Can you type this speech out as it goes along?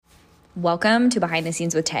Welcome to Behind the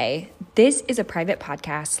Scenes with Tay. This is a private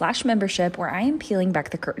podcast / membership where I am peeling back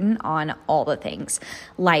the curtain on all the things: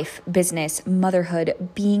 life, business, motherhood,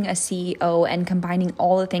 being a CEO, and combining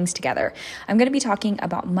all the things together. I'm going to be talking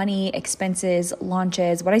about money, expenses,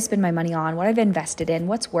 launches, what I spend my money on, what I've invested in,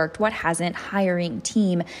 what's worked, what hasn't, hiring,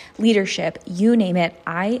 team, leadership, you name it.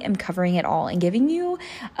 I am covering it all and giving you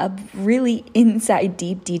a really inside,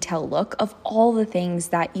 deep, detailed look of all the things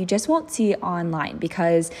that you just won't see online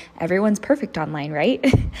because everyone's perfect online, right?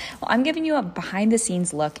 Well, I'm giving you a behind the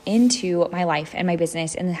scenes look into my life and my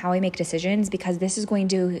business and how I make decisions, because this is going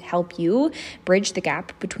to help you bridge the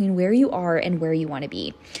gap between where you are and where you want to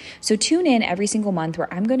be. So tune in every single month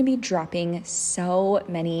where I'm going to be dropping so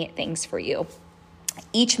many things for you.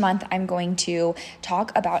 Each month, I'm going to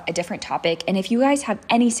talk about a different topic. And if you guys have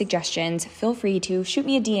any suggestions, feel free to shoot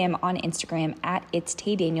me a DM on Instagram at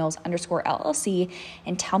 @itstaydaniels_LLC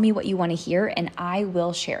and tell me what you want to hear, and I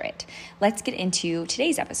will share it. Let's get into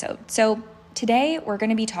today's episode. So today, we're going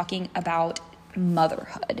to be talking about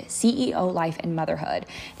motherhood, CEO life and motherhood.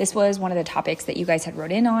 This was one of the topics that you guys had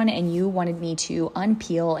wrote in on, and you wanted me to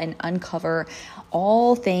unpeel and uncover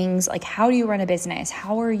all things like, how do you run a business?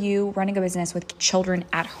 How are you running a business with children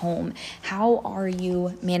at home? How are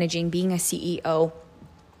you managing being a CEO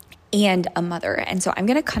and a mother? And so I'm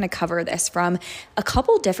going to kind of cover this from a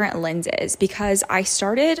couple different lenses, because I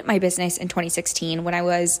started my business in 2016 when I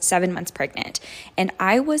was 7 months pregnant, and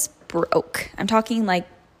I was broke. I'm talking like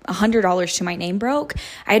 $100 to my name broke.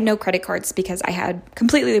 I had no credit cards because I had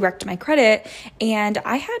completely wrecked my credit, and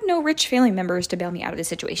I had no rich family members to bail me out of the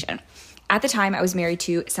situation. At the time, I was married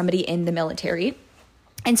to somebody in the military,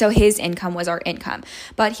 and so his income was our income,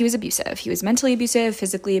 but he was abusive. He was mentally abusive,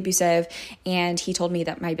 physically abusive, and he told me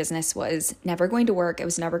that my business was never going to work. It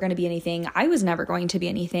was never going to be anything. I was never going to be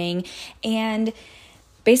anything, and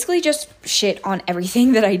basically just shit on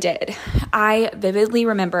everything that I did. I vividly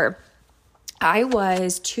remember I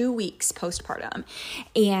was 2 weeks postpartum,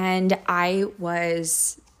 and I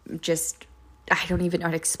was just, I don't even know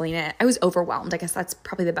how to explain it. I was overwhelmed. I guess that's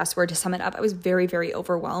probably the best word to sum it up. I was very, very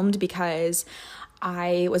overwhelmed because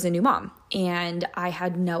I was a new mom, and I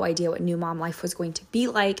had no idea what new mom life was going to be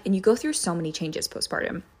like. And you go through so many changes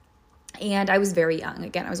postpartum. And I was very young.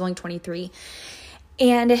 Again, I was only 23.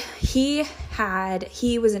 And he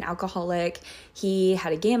was an alcoholic. He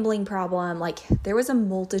had a gambling problem. Like, there was a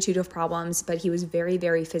multitude of problems, but he was very,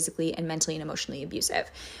 very physically and mentally and emotionally abusive.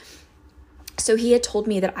 So he had told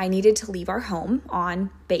me that I needed to leave our home on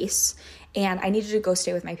base, and I needed to go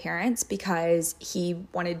stay with my parents because he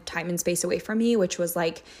wanted time and space away from me, which was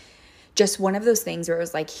like just one of those things where it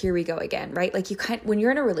was like, here we go again, right? Like, when you're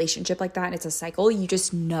in a relationship like that and it's a cycle, you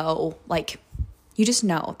just know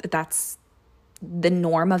that that's the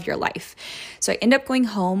norm of your life. So I end up going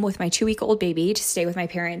home with my 2-week-old baby to stay with my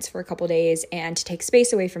parents for a couple days and to take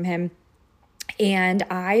space away from him. And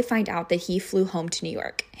I find out that he flew home to New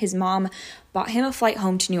York. His mom bought him a flight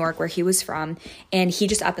home to New York, where he was from, and he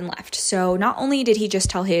just up and left. So not only did he just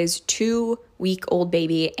tell his 2-week-old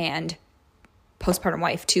baby and postpartum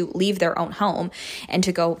wife to leave their own home and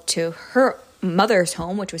to go to her mother's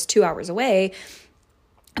home, which was 2 hours away,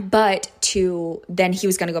 but then he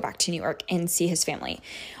was going to go back to New York and see his family.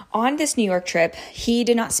 On this New York trip, he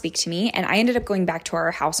did not speak to me, and I ended up going back to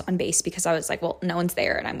our house on base because I was like, well, no one's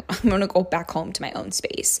there, and I'm going to go back home to my own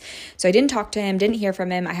space. So I didn't talk to him, didn't hear from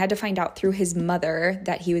him. I had to find out through his mother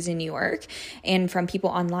that he was in New York, and from people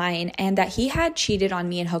online, and that he had cheated on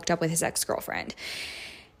me and hooked up with his ex-girlfriend.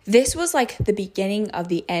 This was like the beginning of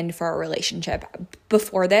the end for our relationship.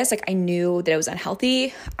 Before this, like, I knew that it was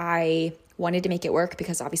unhealthy. I wanted to make it work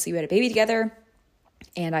because obviously we had a baby together,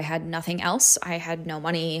 and I had nothing else. I had no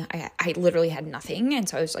money. I literally had nothing. And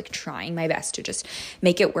so I was like trying my best to just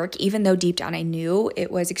make it work, even though deep down I knew it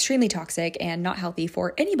was extremely toxic and not healthy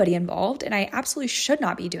for anybody involved. And I absolutely should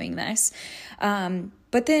not be doing this.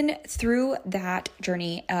 But then through that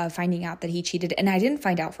journey of finding out that he cheated, and I didn't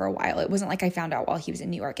find out for a while. It wasn't like I found out while he was in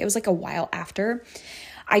New York. It was like a while after.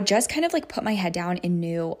 I just kind of like put my head down and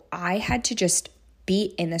knew I had to just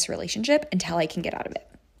be in this relationship until I can get out of it.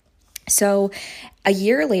 So a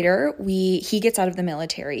year later, he gets out of the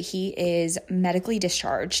military. He is medically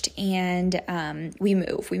discharged, and we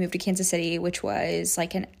move to Kansas City, which was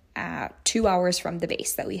like 2 hours from the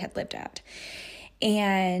base that we had lived at.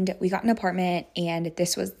 And we got an apartment, and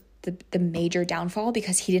this was the major downfall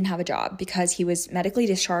because he didn't have a job. Because he was medically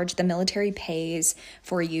discharged, the military pays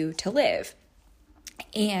for you to live.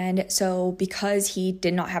 And so because he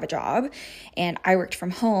did not have a job and I worked from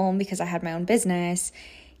home because I had my own business,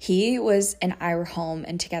 he and I were home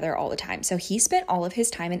and together all the time. So he spent all of his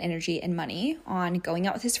time and energy and money on going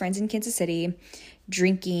out with his friends in Kansas City,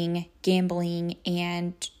 drinking, gambling,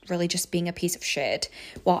 and really just being a piece of shit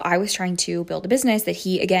while I was trying to build a business that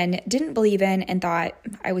he, again, didn't believe in and thought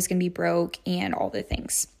I was going to be broke and all the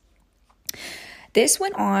things. This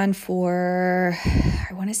went on for,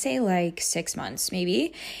 I want to say like 6 months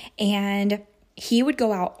maybe, and he would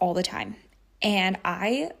go out all the time. And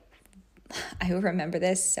I remember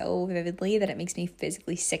this so vividly that it makes me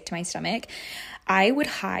physically sick to my stomach. I would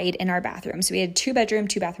hide in our bathroom. So we had 2-bedroom,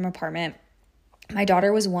 2-bathroom apartment. My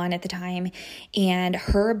daughter was 1 at the time, and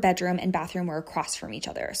her bedroom and bathroom were across from each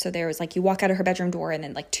other. So there was like, you walk out of her bedroom door and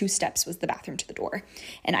then like 2 steps was the bathroom to the door.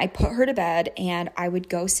 And I put her to bed, and I would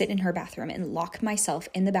go sit in her bathroom and lock myself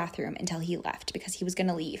in the bathroom until he left, because he was going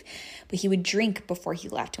to leave. But he would drink before he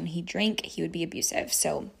left. When he drank, he would be abusive.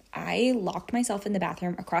 So I locked myself in the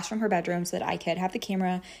bathroom across from her bedroom so that I could have the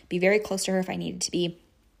camera, be very close to her if I needed to be.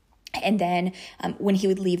 And then when he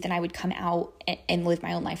would leave, then I would come out and live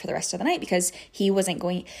my own life for the rest of the night, because he wasn't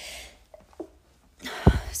going,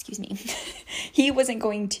 he wasn't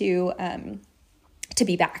going to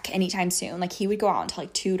be back anytime soon. Like, he would go out until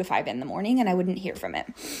like 2 to 5 in the morning, and I wouldn't hear from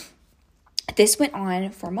him. This went on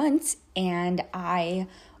for months, and I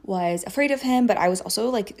was afraid of him, but I was also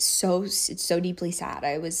like so deeply sad.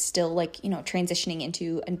 I was still like, transitioning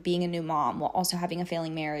into being a new mom while also having a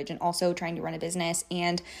failing marriage and also trying to run a business.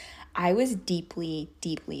 And I was deeply,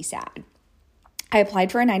 deeply sad. I applied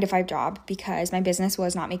for a 9-to-5 job because my business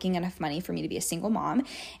was not making enough money for me to be a single mom. It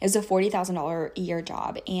was a $40,000 a year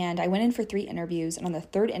job. And I went in for 3 interviews. And on the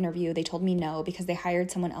 3rd interview, they told me no, because they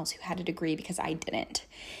hired someone else who had a degree because I didn't.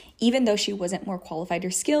 Even though she wasn't more qualified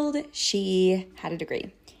or skilled, she had a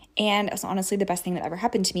degree. And it was honestly the best thing that ever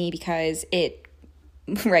happened to me, because it,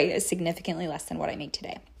 is significantly less than what I make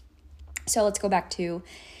today. So let's go back to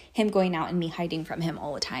him going out and me hiding from him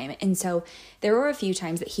all the time. And so there were a few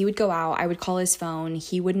times that he would go out, I would call his phone,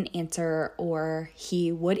 he wouldn't answer, or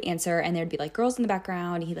he would answer and there'd be like girls in the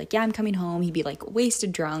background. And he'd like, yeah, I'm coming home. He'd be like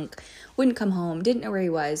wasted drunk, wouldn't come home, didn't know where he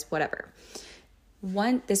was, whatever.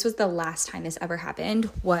 This was the last time this ever happened,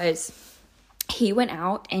 was he went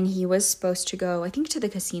out and he was supposed to go, I think, to the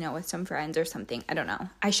casino with some friends or something. I don't know.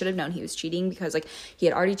 I should have known he was cheating, because like he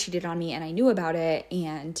had already cheated on me and I knew about it,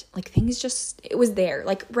 and like things just, it was there.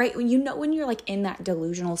 Like, right when when you're like in that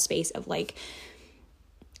delusional space of like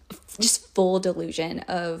just full delusion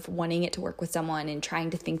of wanting it to work with someone and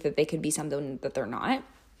trying to think that they could be something that they're not,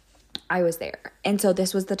 I was there. And so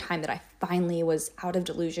this was the time that I finally was out of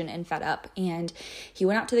delusion and fed up. And he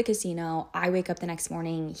went out to the casino. I wake up the next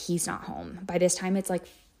morning. He's not home. By this time, it's like,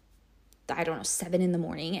 7 in the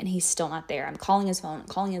morning, and he's still not there. I'm calling his phone,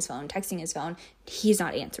 texting his phone. He's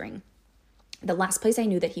not answering. The last place I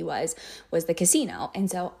knew that he was the casino. And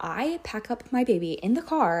so I pack up my baby in the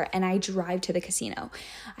car and I drive to the casino.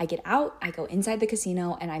 I get out, I go inside the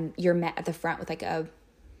casino, and you're met at the front with like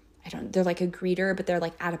they're like a greeter, but they're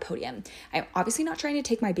like at a podium. I'm obviously not trying to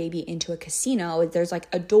take my baby into a casino. There's like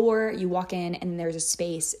a door, you walk in, and there's a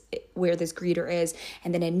space where this greeter is,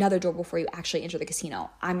 and then another door before you actually enter the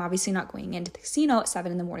casino. I'm obviously not going into the casino at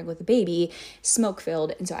 7 in the morning with a baby, smoke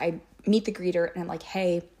filled. And so I meet the greeter and I'm like,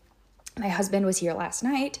 hey, my husband was here last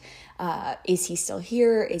night. Is he still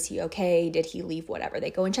here? Is he okay? Did he leave? Whatever.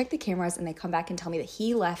 They go and check the cameras, and they come back and tell me that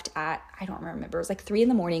he left at, I don't remember, it was like 3 in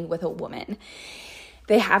the morning with a woman.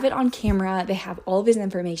 They have it on camera. They have all of his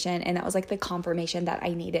information. And that was like the confirmation that I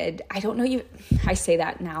needed. I don't know, I say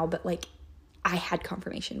that now, but like I had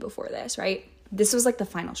confirmation before this, right? This was like the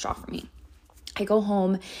final straw for me. I go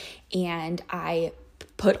home and I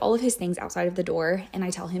put all of his things outside of the door, and I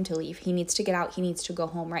tell him to leave. He needs to get out. He needs to go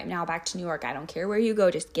home right now, back to New York. I don't care where you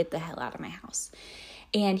go. Just get the hell out of my house.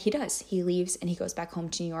 And he does. He leaves and he goes back home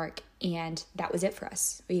to New York. And that was it for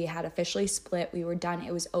us. We had officially split. We were done.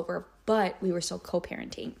 It was over, but we were still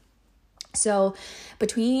co-parenting. So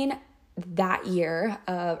between that year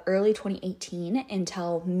of early 2018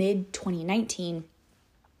 until mid 2019,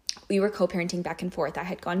 we were co-parenting back and forth. I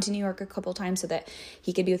had gone to New York a couple times so that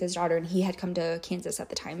he could be with his daughter, and he had come to Kansas at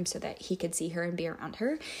the time so that he could see her and be around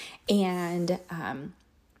her. And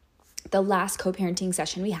the last co-parenting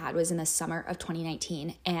session we had was in the summer of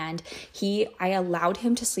 2019, and I allowed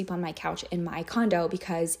him to sleep on my couch in my condo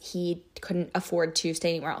because he couldn't afford to stay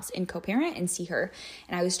anywhere else and co-parent and see her.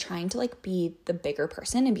 And I was trying to like be the bigger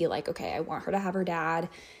person and be like, okay, I want her to have her dad.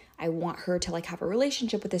 I want her to like have a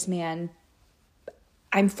relationship with this man.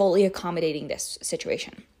 I'm fully accommodating this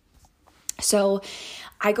situation. So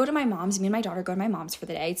I go to my mom's, me and my daughter go to my mom's for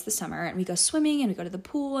the day. It's the summer, and we go swimming and we go to the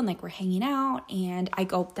pool and like we're hanging out, and I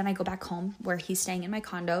go back home where he's staying in my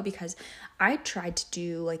condo, because I tried to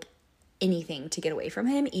do like anything to get away from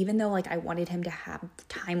him, even though like I wanted him to have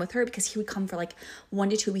time with her, because he would come for like 1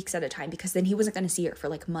 to 2 weeks at a time, because then he wasn't going to see her for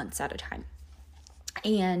like months at a time.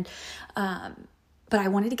 And, but I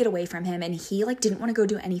wanted to get away from him, and he like didn't want to go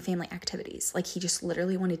do any family activities. Like he just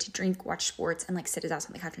literally wanted to drink, watch sports, and like sit his ass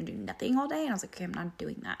on the couch and do nothing all day. And I was like, okay, I'm not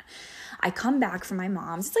doing that. I come back from my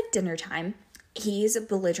mom's. It's like dinner time. He's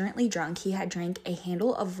belligerently drunk. He had drank a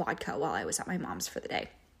handle of vodka while I was at my mom's for the day.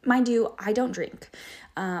 Mind you, I don't drink.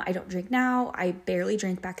 I don't drink now. I barely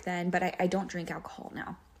drank back then, but I don't drink alcohol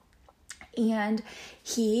now. And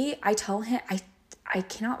I tell him, I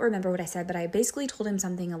cannot remember what I said, but I basically told him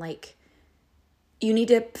something like, you need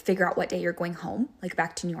to figure out what day you're going home, like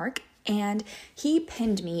back to New York. And he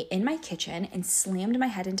pinned me in my kitchen and slammed my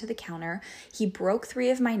head into the counter. He broke 3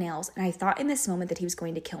 of my nails, and I thought in this moment that he was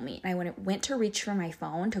going to kill me. And I went to reach for my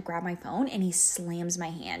phone, to grab my phone, and he slams my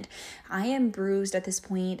hand. I am bruised at this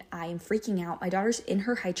point. I am freaking out. My daughter's in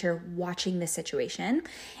her high chair watching this situation.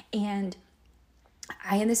 And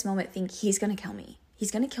I, in this moment, think he's going to kill me. He's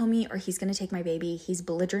going to kill me, or he's going to take my baby. He's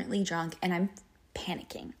belligerently drunk, and I'm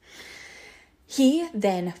panicking. He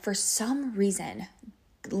then, for some reason,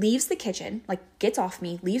 leaves the kitchen, like gets off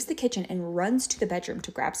me, leaves the kitchen and runs to the bedroom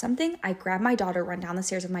to grab something. I grab my daughter, run down the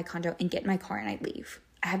stairs of my condo, and get in my car, and I leave.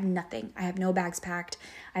 I have nothing. I have no bags packed.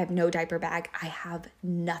 I have no diaper bag. I have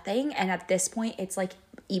nothing. And at this point, it's like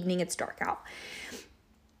evening, it's dark out.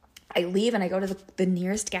 I leave and I go to the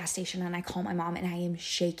nearest gas station, and I call my mom, and I am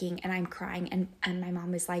shaking and I'm crying. And my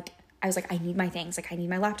mom was like, I was like, I need my things. Like, I need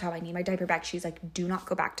my laptop. I need my diaper bag. She's like, do not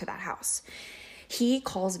go back to that house. He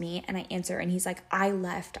calls me, and I answer, and he's like, I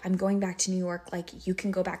left. I'm going back to New York. Like, you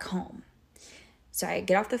can go back home. So I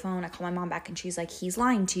get off the phone. I call my mom back, and she's like, he's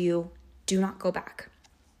lying to you. Do not go back.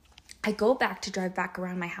 I go back to drive back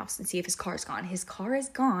around my house and see if his car's gone. His car is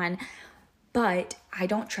gone, but I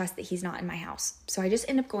don't trust that he's not in my house. So I just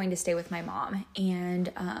end up going to stay with my mom,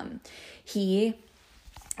 and he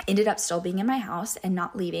ended up still being in my house and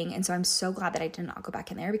not leaving. And so I'm so glad that I did not go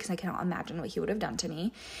back in there, because I cannot imagine what he would have done to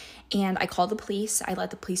me. And I called the police. I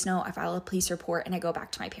let the police know. I filed a police report, and I go back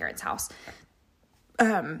to my parents' house.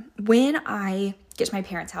 When I get to my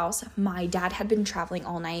parents' house, my dad had been traveling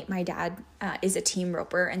all night. My dad is a team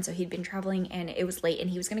roper, and so he'd been traveling, and it was late, and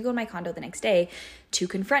he was going to go to my condo the next day to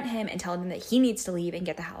confront him and tell him that he needs to leave and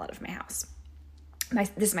get the hell out of my house.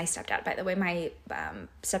 This is my stepdad, by the way. My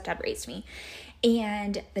stepdad raised me.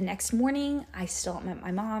 And the next morning, I still am at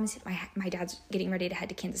my mom's. My dad's getting ready to head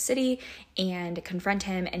to Kansas City and confront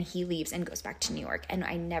him, and he leaves and goes back to New York. And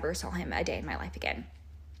I never saw him a day in my life again.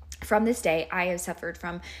 From this day, I have suffered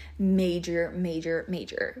from major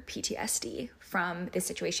PTSD from this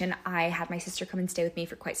situation. I had my sister come and stay with me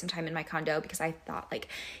for quite some time in my condo, because I thought like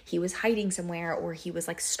he was hiding somewhere, or he was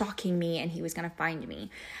like stalking me and he was going to find me.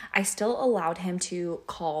 I still allowed him to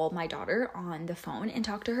call my daughter on the phone and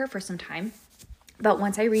talk to her for some time. But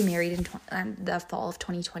once I remarried in the fall of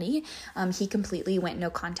 2020, he completely went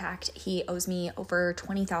no contact. He owes me over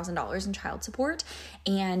 $20,000 in child support.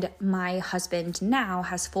 And my husband now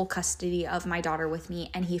has full custody of my daughter with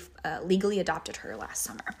me, and he legally adopted her last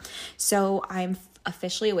summer. So I'm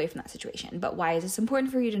officially away from that situation. But why is this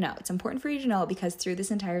important for you to know? It's important for you to know because through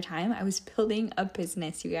this entire time, I was building a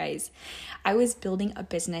business, you guys. I was building a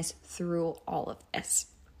business through all of this.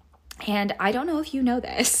 And I don't know if you know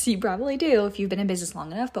this, you probably do if you've been in business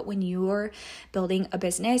long enough, but when you're building a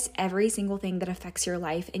business, every single thing that affects your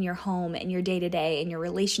life and your home and your day-to-day and your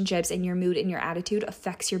relationships and your mood and your attitude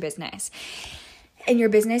affects your business. And your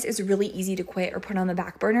business is really easy to quit or put on the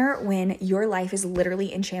back burner when your life is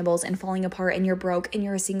literally in shambles and falling apart, and you're broke and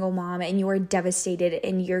you're a single mom and you are devastated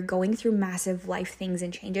and you're going through massive life things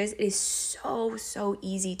and changes. It is so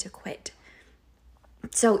easy to quit.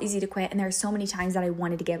 So easy to quit. And there are so many times that I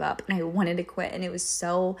wanted to give up and I wanted to quit, and it was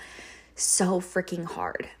so freaking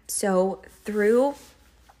hard. So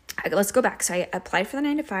let's go back. So I applied for the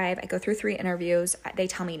 9-to-5. I go through 3 interviews. They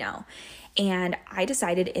tell me no. And I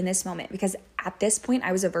decided in this moment, because at this point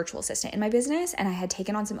I was a virtual assistant in my business and I had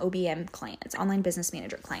taken on some OBM clients, online business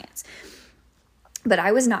manager clients. But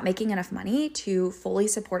I was not making enough money to fully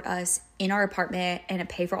support us in our apartment and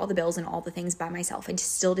pay for all the bills and all the things by myself. I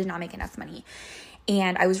just still did not make enough money.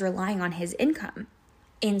 And I was relying on his income.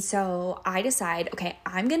 And so I decide, okay,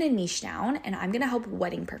 I'm going to niche down and I'm going to help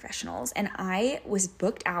wedding professionals. And I was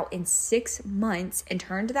booked out in 6 months and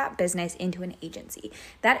turned that business into an agency.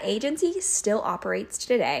 That agency still operates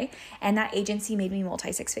today. And that agency made me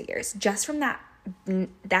multi-6 figures just from that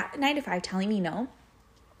 9-to-5 telling me no.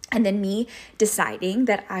 And then me deciding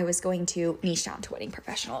that I was going to niche down to wedding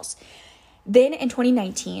professionals. Then in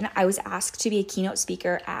 2019, I was asked to be a keynote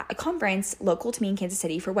speaker at a conference local to me in Kansas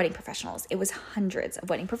City for wedding professionals. It was hundreds of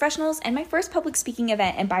wedding professionals and my first public speaking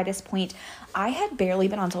event. And by this point, I had barely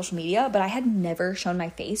been on social media, but I had never shown my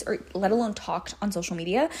face or let alone talked on social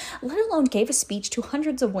media, let alone gave a speech to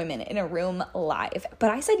hundreds of women in a room live. But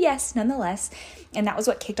I said yes, nonetheless. And that was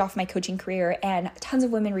what kicked off my coaching career. And tons of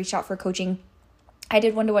women reached out for coaching. I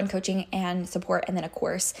did one-to-one coaching and support and then a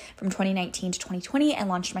course from 2019 to 2020 and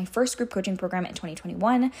launched my first group coaching program in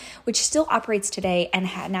 2021, which still operates today, and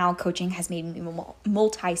now coaching has made me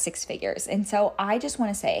multi six figures. And so I just want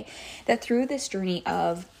to say that through this journey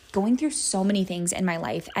of going through so many things in my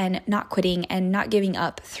life and not quitting and not giving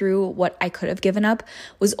up through what I could have given up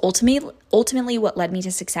was ultimately what led me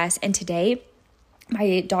to success. And today,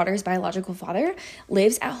 my daughter's biological father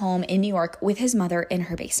lives at home in New York with his mother in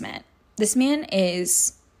her basement. This man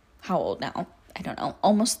is, how old now? I don't know,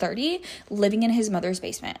 almost 30, living in his mother's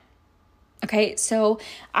basement. Okay, so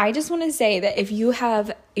I just want to say that if you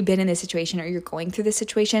have been in this situation or you're going through this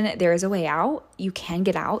situation, there is a way out. You can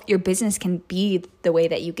get out. Your business can be the way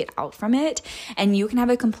that you get out from it, and you can have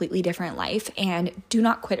a completely different life. And do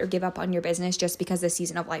not quit or give up on your business just because the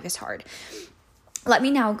season of life is hard. Let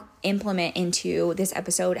me now implement into this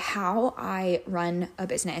episode how I run a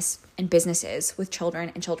business and businesses with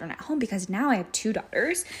children and children at home, because now I have 2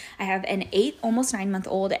 daughters. I have an 8, almost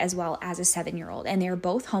 9-month-old, as well as a 7-year-old, and they're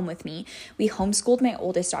both home with me. We homeschooled my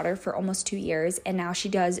oldest daughter for almost 2 years, and now she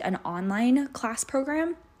does an online class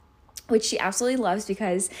program, which she absolutely loves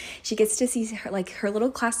because she gets to see her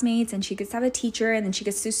little classmates, and she gets to have a teacher, and then she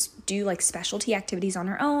gets to do like specialty activities on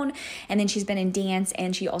her own. And then she's been in dance,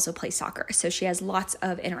 and she also plays soccer. So she has lots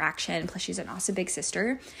of interaction. Plus she's an awesome big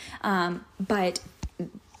sister. But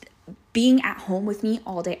being at home with me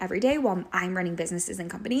all day, every day while I'm running businesses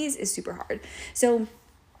and companies is super hard. So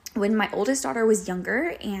when my oldest daughter was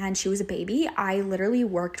younger and she was a baby, I literally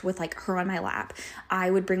worked with like her on my lap.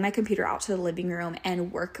 I would bring my computer out to the living room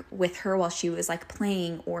and work with her while she was like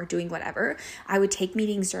playing or doing whatever. I would take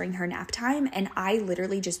meetings during her nap time, and I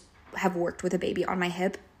literally just have worked with a baby on my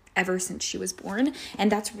hip ever since she was born.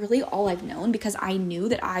 And that's really all I've known, because I knew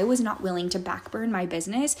that I was not willing to backburn my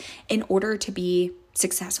business in order to be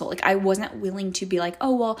successful. Like I wasn't willing to be like,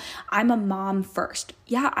 oh, well, I'm a mom first.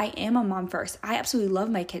 Yeah, I am a mom first. I absolutely love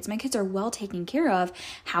my kids. My kids are well taken care of.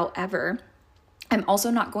 However, I'm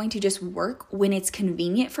also not going to just work when it's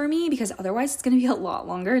convenient for me, because otherwise it's going to be a lot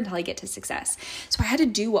longer until I get to success. So I had to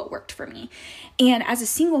do what worked for me. And as a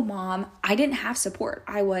single mom, I didn't have support.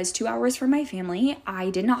 I was 2 hours from my family. I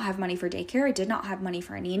did not have money for daycare. I did not have money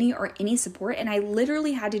for a nanny or any support. And I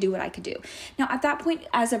literally had to do what I could do. Now, at that point,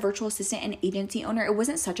 as a virtual assistant and agency owner, it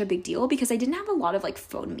wasn't such a big deal because I didn't have a lot of like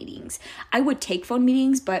phone meetings. I would take phone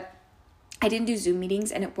meetings, but I didn't do Zoom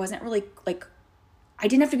meetings, and it wasn't really like, I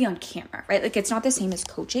didn't have to be on camera, right? Like it's not the same as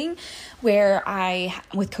coaching, where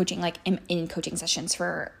with coaching, like in coaching sessions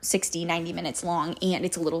for 60, 90 minutes long, and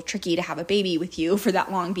it's a little tricky to have a baby with you for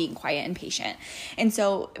that long, being quiet and patient. And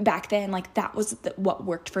so back then, like that was what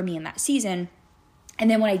worked for me in that season. And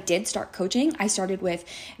then when I did start coaching, I started with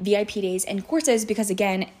VIP days and courses, because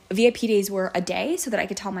again, VIP days were a day so that I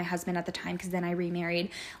could tell my husband at the time, because then I remarried,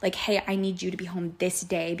 like, hey, I need you to be home this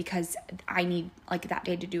day because I need like that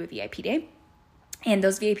day to do a VIP day. And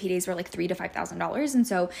those VIP days were like $3,000 to $5,000. And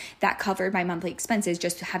so that covered my monthly expenses,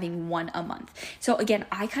 just having one a month. So again,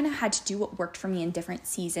 I kind of had to do what worked for me in different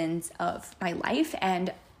seasons of my life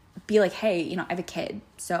and be like, hey, I have a kid,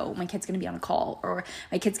 so my kid's going to be on a call, or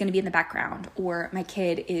my kid's going to be in the background, or my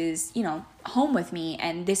kid is, home with me,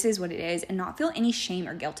 and this is what it is, and not feel any shame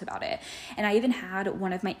or guilt about it. And I even had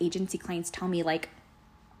one of my agency clients tell me, like,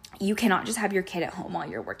 you cannot just have your kid at home while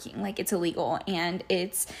you're working. Like, it's illegal, and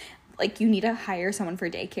it's like you need to hire someone for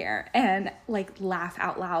daycare, and like laugh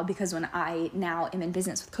out loud, because when I now am in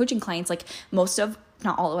business with coaching clients, like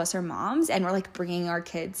not all of us are moms, and we're like bringing our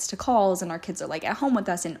kids to calls, and our kids are like at home with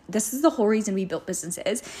us. And this is the whole reason we built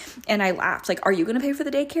businesses. And I laughed like, are you going to pay for the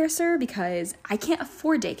daycare, sir? Because I can't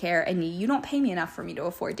afford daycare, and you don't pay me enough for me to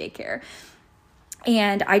afford daycare.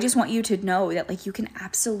 And I just want you to know that like you can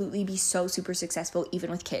absolutely be so super successful even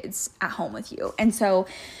with kids at home with you. And so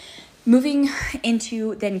moving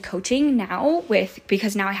into then coaching now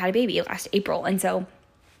because now I had a baby last April. And so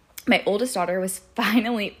my oldest daughter was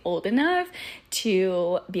finally old enough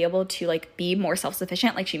to be able to like be more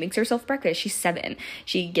self-sufficient. Like she makes herself breakfast. She's 7.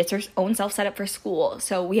 She gets her own self set up for school.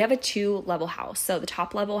 So we have a 2-level house. So the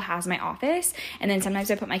top level has my office. And then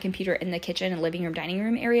sometimes I put my computer in the kitchen and living room, dining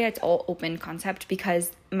room area. It's all open concept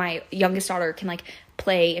because my youngest daughter can like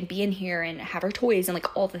play and be in here and have her toys and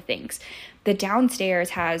like all the things. The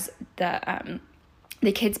downstairs has the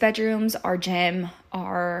kids' bedrooms, our gym,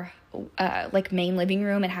 our like main living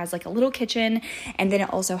room. It has like a little kitchen, and then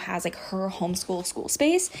it also has like her homeschool school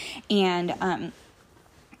space. And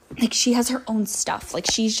like she has her own stuff. Like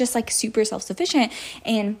she's just like super self-sufficient.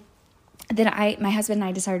 And then my husband and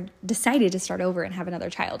I decided to start over and have another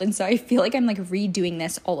child. And so I feel like I'm like redoing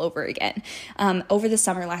this all over again. Over the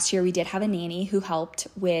summer last year, we did have a nanny who helped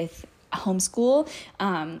with homeschool.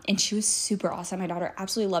 And she was super awesome. My daughter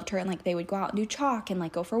absolutely loved her. And like, they would go out and do chalk and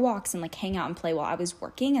like go for walks and like hang out and play while I was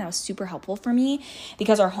working. And that was super helpful for me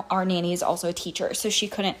because our nanny is also a teacher. So she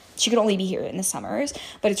could only be here in the summers,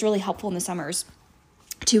 but it's really helpful in the summers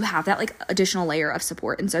to have that like additional layer of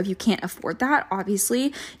support. And so if you can't afford that,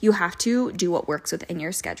 obviously you have to do what works within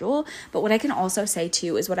your schedule. But what I can also say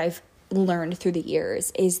too is what I've learned through the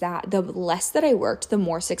years is that the less that I worked, the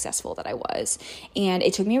more successful that I was. And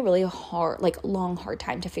it took me a really hard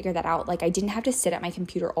time to figure that out. Like I didn't have to sit at my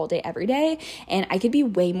computer all day, every day, and I could be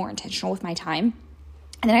way more intentional with my time.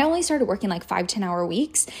 And then I only started working like 5-10 hour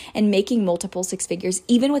weeks and making multiple six figures,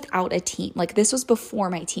 even without a team. Like this was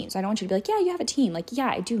before my team. So I don't want you to be like, yeah, you have a team. Like, yeah,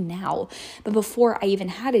 I do now. But before I even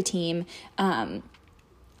had a team, and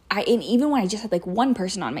even when I just had like one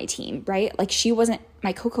person on my team, right? Like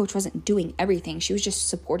my co-coach wasn't doing everything. She was just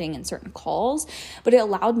supporting in certain calls, but it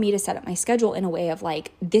allowed me to set up my schedule in a way of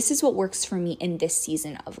like, this is what works for me in this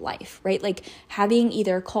season of life, right? Like having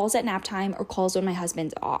either calls at nap time or calls when my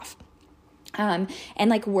husband's off. And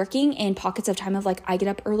like working in pockets of time of like, I get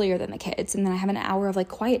up earlier than the kids, and then I have an hour of like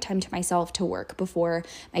quiet time to myself to work before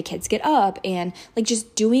my kids get up, and like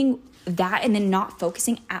just doing that, and then not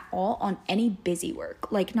focusing at all on any busy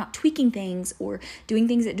work, like not tweaking things or doing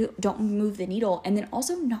things that don't move the needle. And then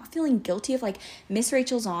also not feeling guilty of like, Miss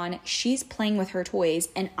Rachel's on, she's playing with her toys,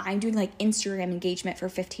 and I'm doing like Instagram engagement for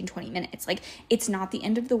 15-20 minutes. Like it's not the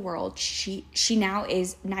end of the world. She now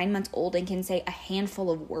is 9 months old and can say a handful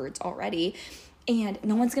of words already, and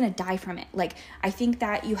no one's going to die from it. Like I think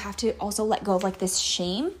that you have to also let go of like this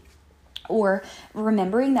shame, or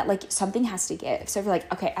remembering that like something has to give. So if you're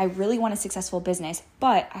like, okay, I really want a successful business,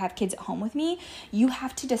 but I have kids at home with me, you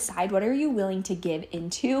have to decide what are you willing to give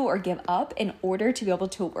into or give up in order to be able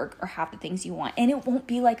to work or have the things you want. And it won't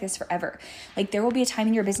be like this forever. Like there will be a time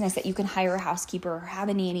in your business that you can hire a housekeeper or have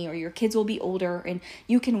a nanny, or your kids will be older and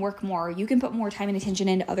you can work more, you can put more time and attention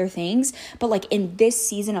into other things. But like in this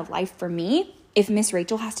season of life for me, if Miss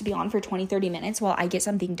Rachel has to be on for 20-30 minutes while I get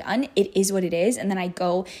something done, it is what it is. And then I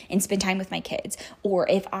go and spend time with my kids. Or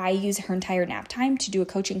if I use her entire nap time to do a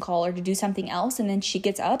coaching call or to do something else, and then she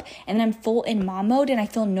gets up and then I'm full in mom mode and I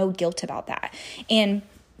feel no guilt about that. And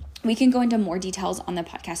we can go into more details on the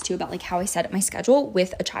podcast too about like how I set up my schedule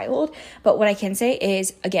with a child. But what I can say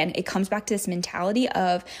is, again, it comes back to this mentality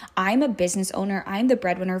of I'm a business owner. I'm the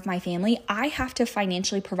breadwinner of my family. I have to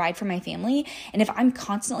financially provide for my family. And if I'm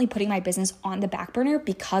constantly putting my business on the back burner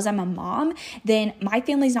because I'm a mom, then my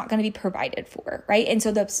family's not going to be provided for, right? And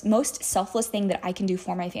so the most selfless thing that I can do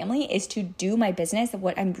for my family is to do my business,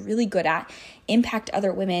 what I'm really good at, impact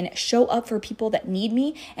other women, show up for people that need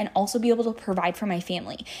me, and also be able to provide for my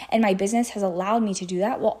family. And my business has allowed me to do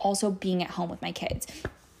that while also being at home with my kids.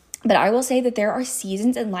 But I will say that there are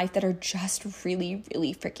seasons in life that are just really,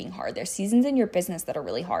 really freaking hard. There's seasons in your business that are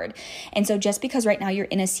really hard. And so just because right now you're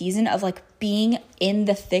in a season of like being in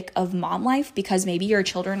the thick of mom life, because maybe your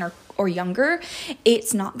children or younger,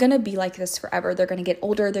 it's not going to be like this forever. They're going to get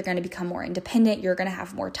older. They're going to become more independent. You're going to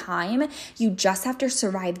have more time. You just have to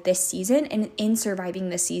survive this season. And in surviving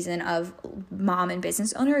this season of mom and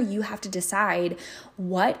business owner, you have to decide,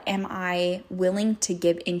 what am I willing to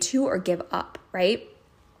give into or give up, right?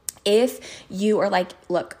 If you are like,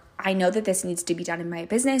 look, I know that this needs to be done in my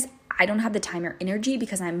business, I don't have the time or energy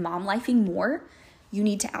because I'm mom lifing more, you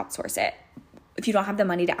need to outsource it. If you don't have the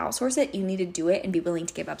money to outsource it, you need to do it and be willing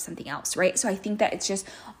to give up something else, right? So I think that it's just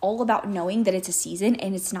all about knowing that it's a season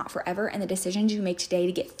and it's not forever, and the decisions you make today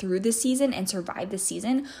to get through this season and survive this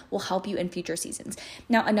season will help you in future seasons.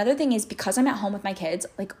 Now, another thing is, because I'm at home with my kids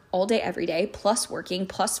like all day, every day, plus working,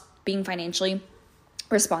 plus being financially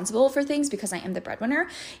responsible for things because I am the breadwinner,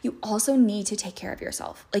 you also need to take care of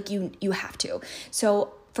yourself. Like you have to.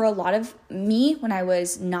 So for a lot of me, when I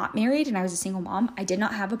was not married and I was a single mom, I did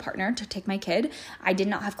not have a partner to take my kid. I did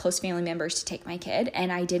not have close family members to take my kid.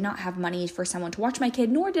 And I did not have money for someone to watch my kid,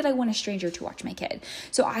 nor did I want a stranger to watch my kid.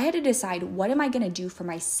 So I had to decide, what am I going to do for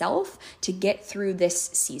myself to get through this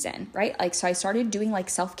season, right? Like, so I started doing like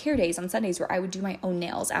self-care days on Sundays where I would do my own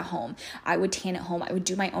nails at home. I would tan at home. I would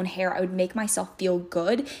do my own hair. I would make myself feel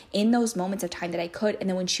good in those moments of time that I could. And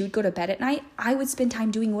then when she would go to bed at night, I would spend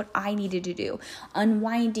time doing what I needed to do,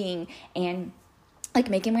 unwinding and like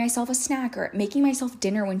making myself a snack or making myself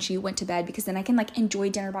dinner when she went to bed, because then I can like enjoy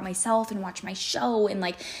dinner by myself and watch my show and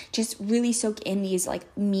like just really soak in these like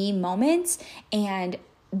me moments. And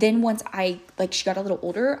then once she got a little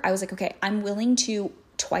older, I was like, okay, I'm willing to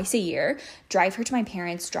twice a year drive her to my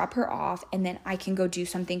parents, drop her off, and then I can go do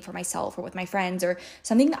something for myself or with my friends or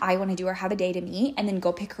something that I want to do, or have a day to me, and then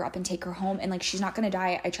go pick her up and take her home. And like, she's not going to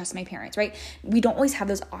die. I trust my parents, right? We don't always have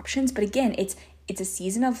those options, but again, it's a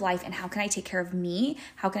season of life, and how can I take care of me?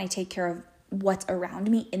 How can I take care of what's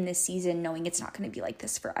around me in this season, knowing it's not going to be like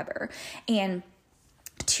this forever? And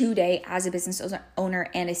today, as a business owner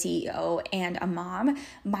and a CEO and a mom,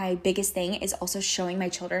 my biggest thing is also showing my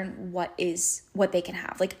children what they can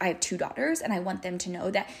have. Like, I have 2 daughters, and I want them to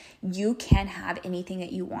know that you can have anything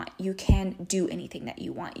that you want. You can do anything that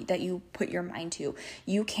you want, that you put your mind to.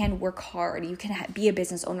 You can work hard. You can be a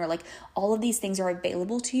business owner. Like, all of these things are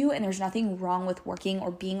available to you, and there's nothing wrong with working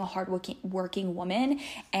or being a hardworking woman.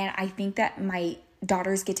 And I think that my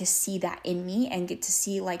daughters get to see that in me and get to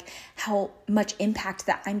see like how much impact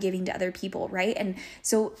that I'm giving to other people, right? And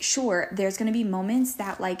so sure, there's going to be moments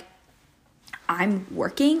that like I'm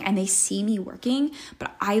working and they see me working,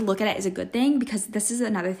 but I look at it as a good thing, because this is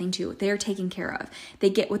another thing too. They are taken care of. They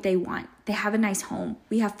get what they want. They have a nice home.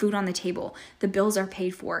 We have food on the table. The bills are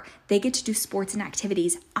paid for. They get to do sports and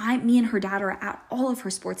activities. Me and her dad are at all of her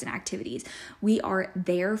sports and activities. We are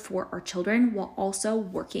there for our children while also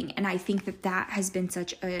working. And I think that has been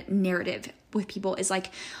such a narrative with people, is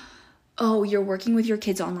like, oh, you're working with your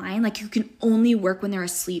kids online. Like, you can only work when they're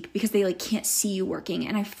asleep because they like can't see you working.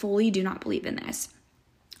 And I fully do not believe in this.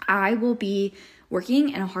 I will be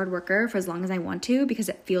working and a hard worker for as long as I want to, because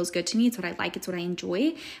it feels good to me. It's what I like. It's what I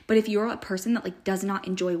enjoy. But if you're a person that like does not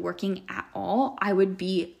enjoy working at all, I would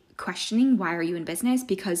be questioning, why are you in business?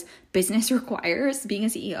 Because business requires, being a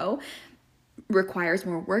CEO requires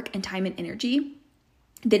more work and time and energy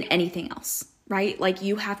than anything else, right? Like,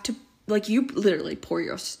 you have to, like, you literally pour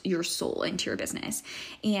your soul into your business.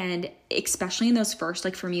 And especially in those first,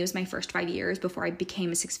 like for me, it was my first 5 years before I became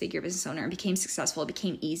a 6-figure business owner and became successful. It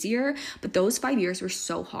became easier, but those 5 years were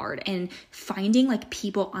so hard. And finding like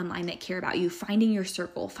people online that care about you, finding your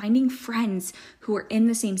circle, finding friends who are in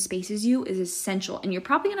the same space as you is essential. And you're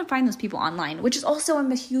probably going to find those people online, which is also,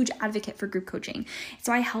 I'm a huge advocate for group coaching.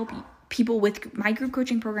 So I help people with my group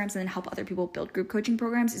coaching programs and then help other people build group coaching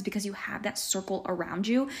programs, is because you have that circle around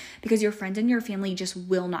you, because your friends and your family just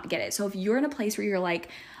will not get it. So if you're in a place where you're like,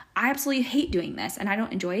 I absolutely hate doing this and I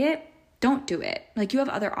don't enjoy it, don't do it. Like, you have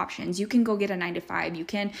other options. You can go get a 9-to-5. You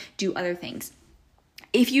can do other things.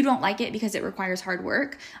 If you don't like it because it requires hard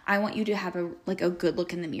work, I want you to have a good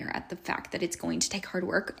look in the mirror at the fact that it's going to take hard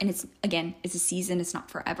work. And it's a season, it's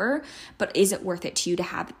not forever, but is it worth it to you to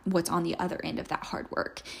have what's on the other end of that hard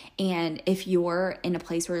work? And if you're in a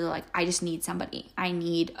place where you're like, I just need somebody, I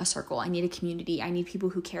need a circle, I need a community, I need people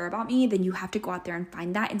who care about me, then you have to go out there and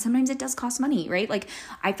find that. And sometimes it does cost money, right? Like,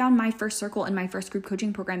 I found my first circle in my first group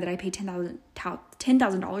coaching program that I paid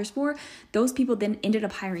 $10,000 for. Those people then ended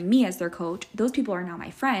up hiring me as their coach. Those people are now my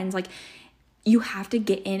friends. Like, you have to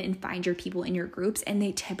get in and find your people in your groups, and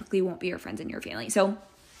they typically won't be your friends and your family. So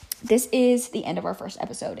this is the end of our first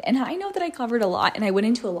episode. And I know that I covered a lot and I went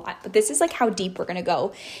into a lot, but this is like how deep we're going to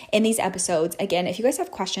go in these episodes. Again, if you guys have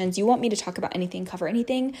questions, you want me to talk about anything, cover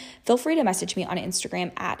anything, feel free to message me on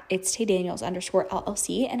Instagram at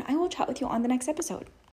 @itstaydaniels_LLC, and I will chat with you on the next episode.